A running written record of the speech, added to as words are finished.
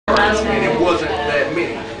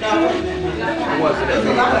There's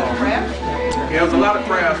a lot of crafts. Yeah, there was a lot of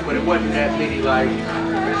crafts, but it wasn't that many like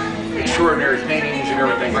extraordinary paintings and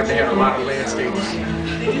everything. Like they had a lot of landscapes.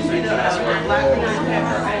 Did you see the black girls have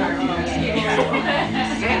her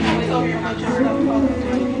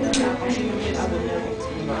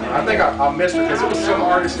I think I missed it because there was some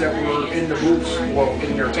artists that were in the booths, well,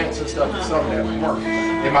 in their tents and stuff, and some that weren't.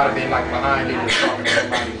 They might have been like behind it and talking to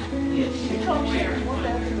somebody.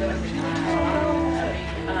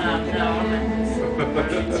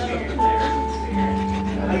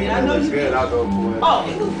 I mean, I know it's you good. I'll go for it. Oh,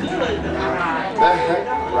 it was good.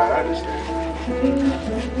 Right, I understand.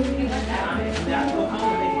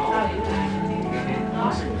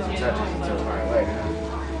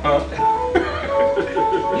 Huh?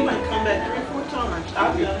 You might come back 3 or 4 times.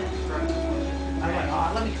 I've done it. I'm like, oh,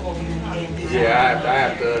 let me come over here and this. Yeah, I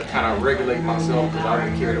have to kind of regulate myself because I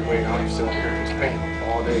don't carry the weight. I'm sitting here just painting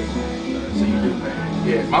all day. So you do paint?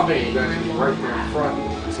 Yeah, my painting is actually right there in front.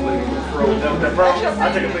 It's a lady with a fro. I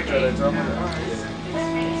took a picture of that too.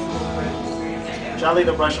 Should I leave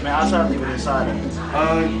the brush on the outside or leave it inside?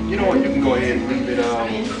 You know what? You can go ahead and leave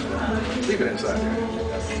it inside there.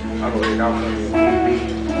 I'll go ahead and I'll come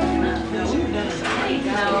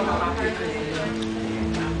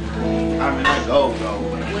I mean, I go.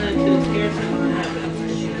 Went into the scarce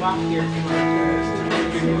and she walked here.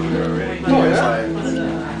 Oh, yeah?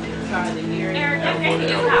 Eric, I'm making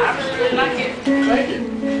you hot. I really like it. Thank you.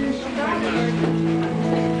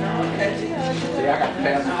 See, I got to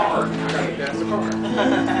pass the card.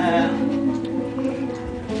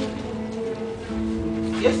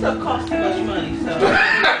 Your stuff costs too much money, so.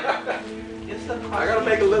 Your stuff costs. I gotta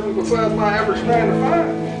make a living besides my average 9 to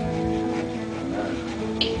 5.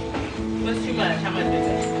 What's too much? How much is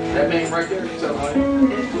it? That name right there,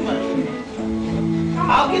 $700. It's too much.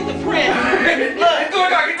 I'll get the print. Look, it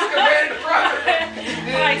look like he took a man in the front.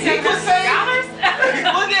 Like He was saying, $700?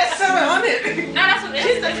 look at 700. No, that's what it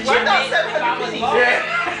is. She thought 700 pennies. Yeah.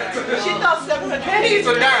 She thought 700 Pennies pennies.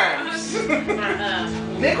 or dimes.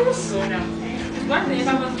 Nickels? It's worth it if I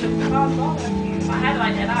was to call it. If I had it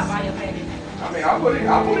like that, I'd buy your painting. I mean, I'll put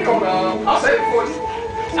it on, I'll save it for you.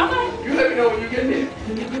 Okay. You let me know when you get there.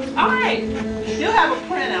 All right. You'll have a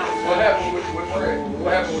printout. What happened with Fred?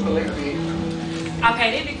 What happened with the link fee? Okay,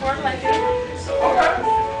 they before like that. Okay.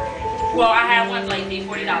 Well, I had one late fee,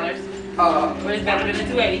 $40. But it's better than the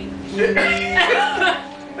 $280.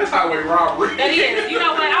 That's highway robbery. That is. You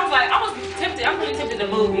know what? I was tempted. I'm really tempted to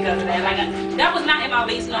move because of that. Like that was not in my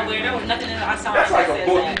lease nowhere. There was nothing that I saw. That's like a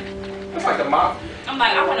book. that. That's like a mafia. I'm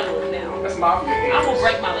like, I want to move now. That's mafia. I will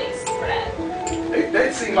break my lease for that.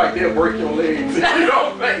 They seem like they'll break your legs if you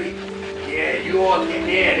don't pay. Yeah, you all get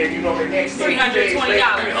there, and you know the next day, $320.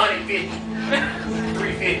 $350.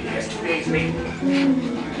 $350. That's 2 days late.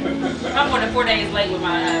 I'm more than 4 days late with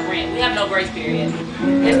my rent. We have no grace period.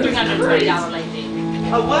 It's $320 late fee.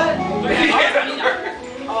 A what?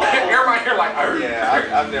 Everybody here like, oh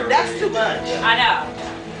Yeah, I've never. That's too much. I know.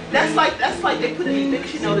 That's like they put an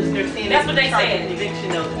eviction notice. They're saying That's what they said. An eviction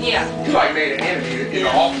notice. Yeah. you like made an enemy in the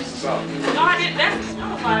office or something. No, I didn't. That's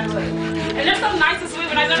fine. And they're so nice and sweet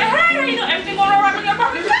when I go, hey, you know, everything going all right with your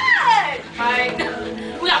apartment? Good. Like,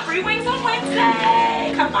 we got free wings on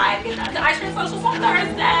Wednesday. Come by and get the ice cream socials on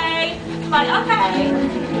Thursday. I'm like, okay.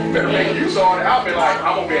 Better make use of it. I'll be like,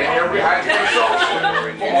 I'm gonna be at every high school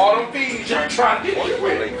social for all them fees you're trying to get you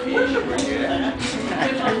with.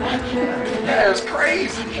 That's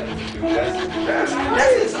crazy. That's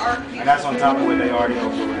his art. And that's on top of what they already owe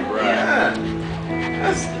for the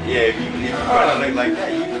yeah. If you run a lake like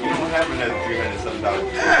that, you don't have another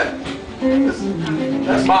 $300-something.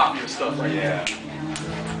 That's mafia stuff right there. Yeah.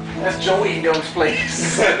 That's Joey in those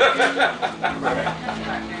place.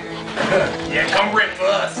 Yeah, come rent for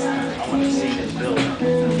us. I want to see this building.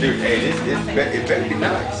 Dude, hey, it better be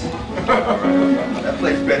nice. That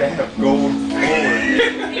place better have gold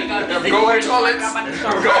floors. Gold toilets.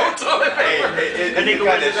 Gold toilet Hey, paper. and they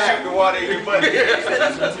kind of shoot the water in your butt.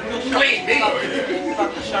 Clean me.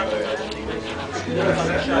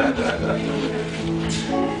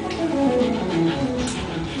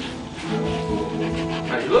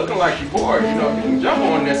 Now you looking like you're bored. You know, you can jump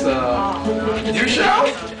on this. You shall?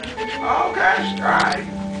 Oh, okay. All right.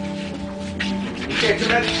 You can't do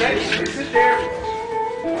that today. You sit there.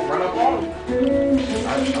 I'll run up on him.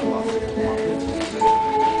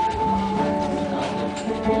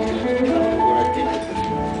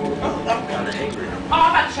 I'm kind of angry. Oh, I'm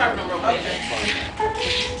about to sharpen them real quick.